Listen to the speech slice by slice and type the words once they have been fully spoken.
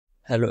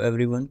Hello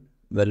everyone,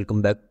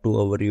 welcome back to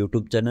our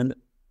YouTube channel.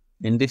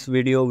 In this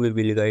video, we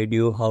will guide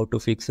you how to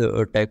fix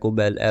a Taco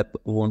Bell app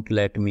won't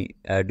let me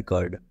add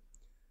card.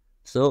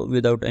 So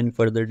without any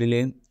further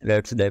delay,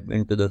 let's dive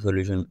into the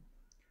solution.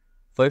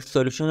 First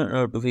solution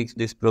to fix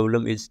this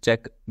problem is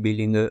check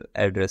billing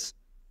address.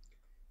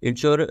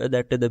 Ensure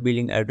that the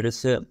billing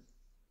address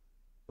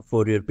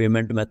for your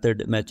payment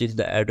method matches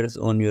the address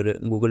on your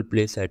Google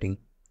Play setting.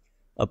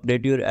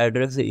 Update your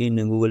address in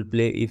Google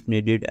Play if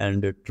needed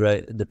and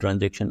try the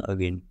transaction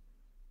again.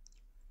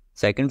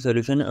 Second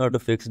solution to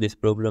fix this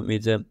problem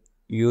is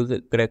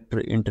use correct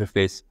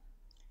interface.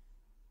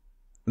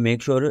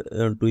 Make sure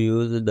to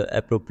use the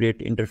appropriate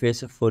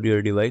interface for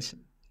your device,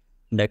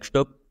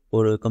 desktop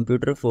or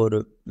computer for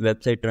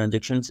website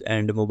transactions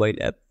and mobile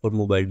app for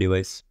mobile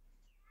device.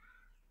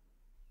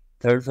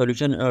 Third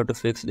solution to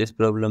fix this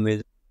problem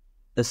is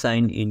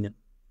sign in.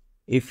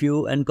 If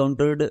you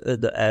encountered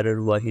the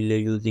error while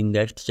using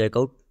Guest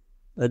Checkout,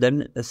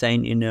 then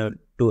sign in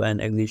to an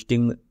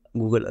existing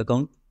Google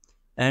account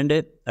and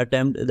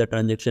attempt the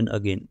transaction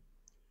again.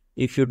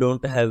 If you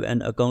don't have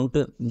an account,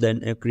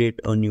 then create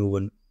a new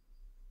one.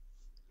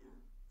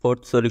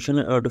 Fourth solution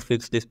to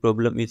fix this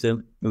problem is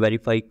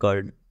verify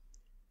card.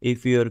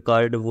 If your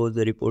card was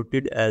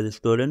reported as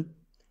stolen,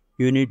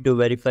 you need to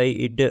verify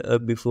it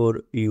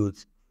before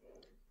use.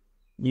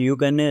 You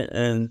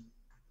can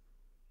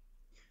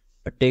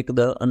take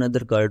the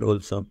another card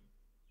also.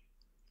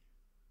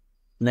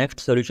 Next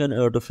solution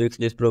to fix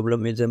this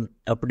problem is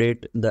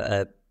update the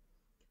app.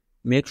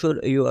 Make sure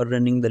you are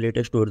running the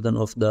latest version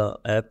of the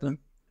app.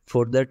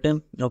 For that,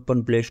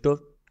 open Play Store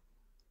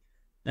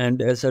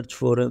and search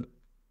for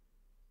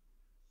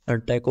a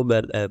Taco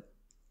Bell app.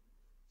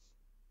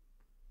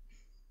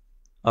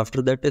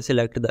 After that,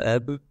 select the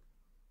app.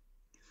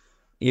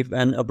 If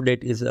an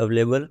update is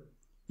available,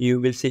 you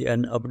will see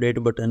an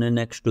update button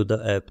next to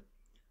the app.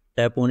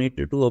 Tap on it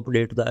to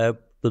update the app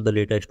to the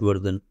latest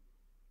version.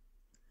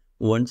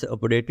 Once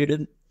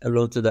updated,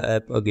 launch the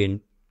app again.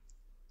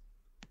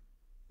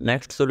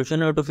 Next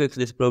solution to fix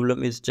this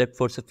problem is check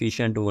for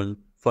sufficient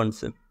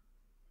funds.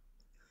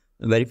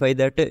 Verify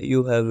that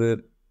you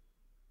have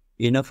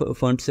enough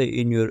funds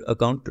in your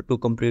account to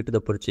complete the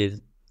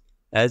purchase,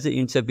 as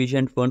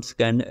insufficient funds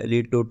can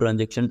lead to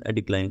transaction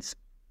declines.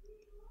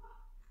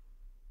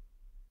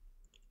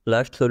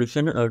 Last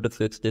solution to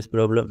fix this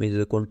problem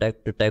is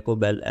contact Taco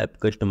Bell app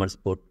customer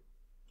support.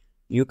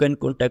 You can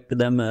contact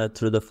them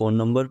through the phone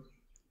number,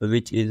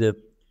 which is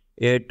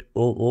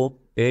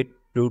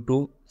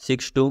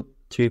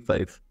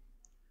 800-822-6235.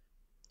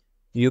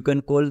 You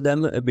can call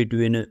them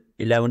between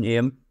 11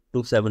 AM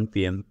to 7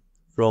 PM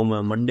from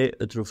Monday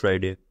through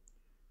Friday.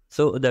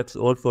 So that's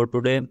all for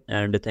today,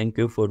 and thank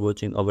you for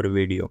watching our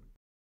video.